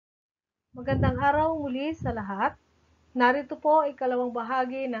Magandang araw muli sa lahat. Narito po ikalawang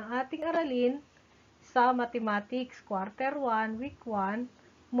bahagi ng ating aralin sa Mathematics Quarter 1, Week 1,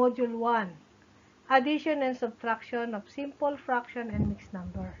 Module 1, Addition and Subtraction of Simple Fraction and Mixed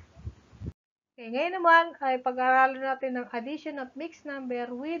Number. Okay, ngayon naman ay pag-aaralan natin ng addition of mixed number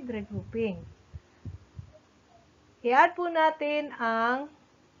with regrouping. I-add po natin ang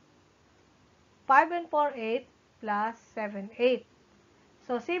 5 and 4, 8 plus 7, 8.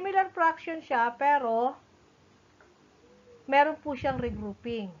 So, similar fraction siya, pero meron po siyang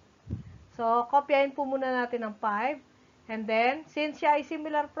regrouping. So, kopyahin po muna natin ang 5. And then, since siya ay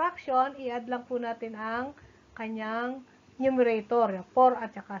similar fraction, i-add lang po natin ang kanyang numerator, 4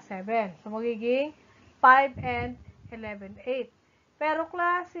 at saka 7. So, magiging 5 and 11, 8. Pero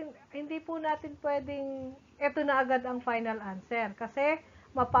class, hindi po natin pwedeng ito na agad ang final answer. Kasi,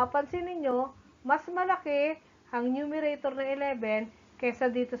 mapapansin ninyo, mas malaki ang numerator na 11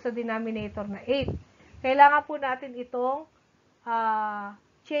 kaysa dito sa denominator na 8. Kailangan po natin itong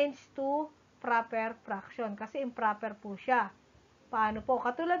change to proper fraction kasi improper po siya. Paano po?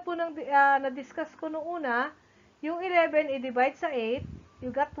 Katulad po ng na-discuss ko noong una, yung 11 i-divide sa 8, you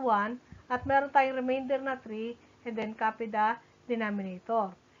got 1, at meron tayong remainder na 3, and then copy the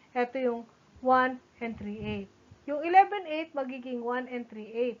denominator. Ito yung 1 and 3, 8. Yung 11, 8 magiging 1 and 3,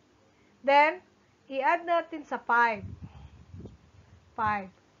 8. Then, i-add natin sa 5.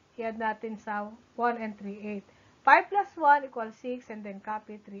 5. I-add natin sa 1 and 3, 8. 5 plus 1 equals 6 and then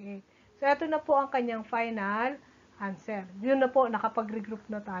copy 3, 8. So, ito na po ang kanyang final answer. Yun na po, nakapag-regroup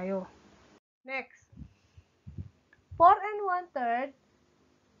na tayo. Next. 4 and 1/3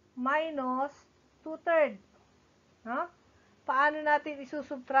 minus 2/3. No? Paano natin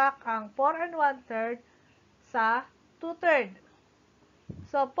isusubtract ang 4 and 1/3 sa 2/3?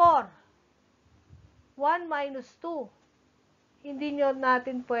 So, 4. 1 minus 2. Hindi nyo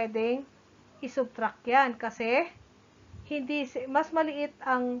natin pwedeng isubtract yan kasi mas maliit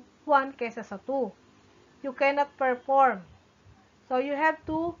ang 1 kesa sa 2. You cannot perform. So, you have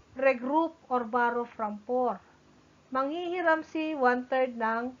to regroup or borrow from 4. Manghihiram si 1/3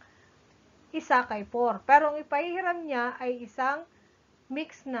 ng isa kay 4. Pero ang ipahihiram niya ay isang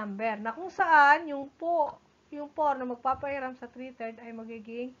mixed number na kung saan yung 4 na magpapahiram sa 3/3 ay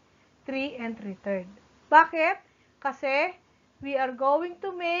magiging 3 and 3/3. Bakit? Kasi we are going to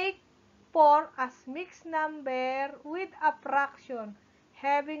make 4 as mixed number with a fraction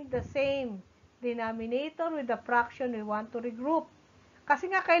having the same denominator with the fraction we want to regroup. Kasi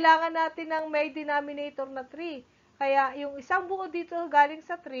nga kailangan natin ng may denominator na 3. Kaya yung isang buo dito galing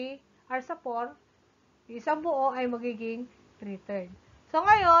sa 3 or sa 4, yung isang buo ay magiging 3/3. So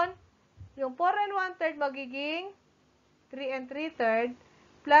ngayon, yung 4 and 1/3 magiging 3 and 3/3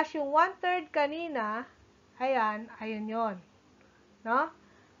 plus yung 1/3 kanina, ayan, ayun yon. No?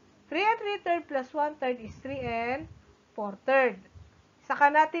 3 and 3/3 plus 1/3 is 3 and 4/3.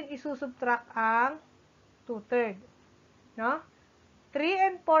 Saka natin isusubtract ang 2/3. No? 3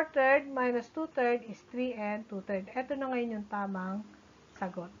 and 4/3 minus 2/3 is 3 and 2/3. Ito na ngayon yung tamang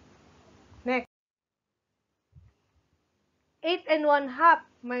sagot. Next. 8 and 1/2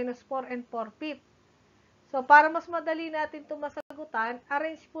 minus 4 and 4/5. So, para mas madali natin ito masagutan,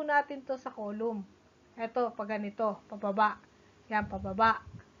 arrange po natin to sa column. Ito, pag ganito, pababa. Yan, pababa.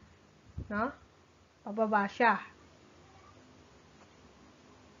 No? Pababa siya.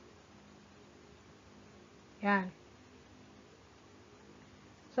 Yan.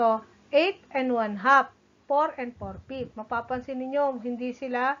 So, 8 and 1/2, 4 and 4/5. Mapapansin niyo hindi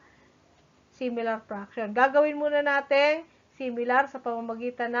sila similar fraction. Gagawin muna natin similar sa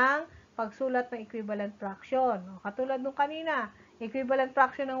pamamagitan ng pagsulat ng equivalent fraction. Katulad nung kanina, equivalent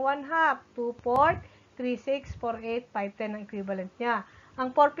fraction ng 1/2, 2/4, 3/6, 4/8, 5/10 ang equivalent niya. Ang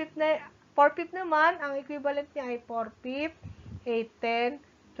 4/5 naman, ang equivalent niya ay 4/5, 8/10,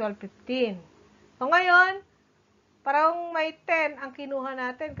 12/15. So, ngayon, parang may 10 ang kinuha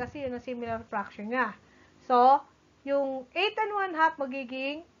natin kasi yun ang similar fraction niya. So, yung 8 and 1/2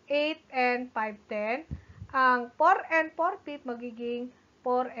 magiging 8 and 5/10. Ang 4 and 4/5 magiging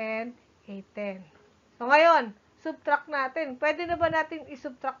 4 and 8/10. So, ngayon, subtract natin. Pwede na ba natin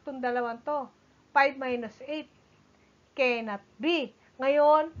isubtract itong dalawang to? 5 minus 8 cannot be.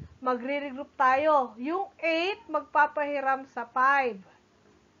 Ngayon, magre-regroup tayo. Yung 8 magpapahiram sa 5.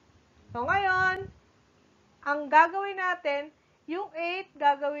 So, ngayon, ang gagawin natin, yung 8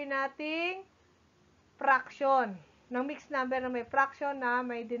 gagawin nating fraction ng mixed number na may fraction na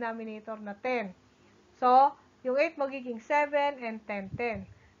may denominator na 10. So, yung 8 magiging 7 and 10, 10.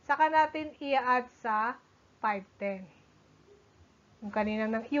 Saka natin i-add sa 5/10.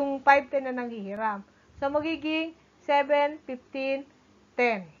 Yung 5/10 na nanghihiram. So, magiging 7, 15,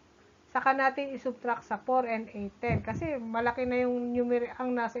 10. saka natin isubtract sa 4 and 8, 10. Kasi malaki na yung ang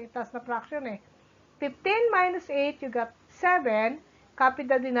nasa itaas na fraction eh. 15 minus 8, you got 7. Copy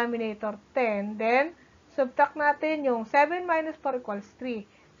the denominator, 10. Then, subtract natin yung 7 minus 4 equals 3.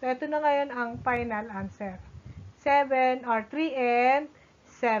 So, ito na ngayon ang final answer. 7 or 3 and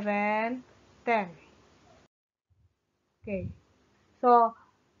 7, 10. Okay. So,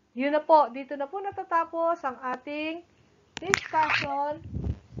 yun na po. Dito na po natatapos ang ating discussion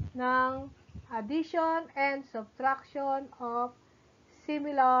ng addition and subtraction of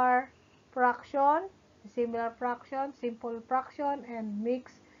similar fraction, simple fraction, and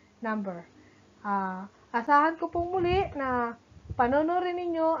mixed number. Asahan ko pong muli na panonorin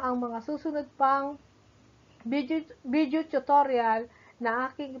ninyo ang mga susunod pang video tutorial na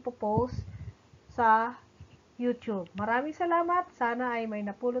aking ipopost sa YouTube. Maraming salamat. Sana ay may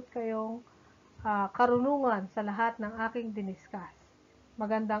napulot kayong karunungan sa lahat ng aking diniscuss.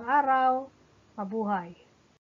 Magandang araw. Mabuhay.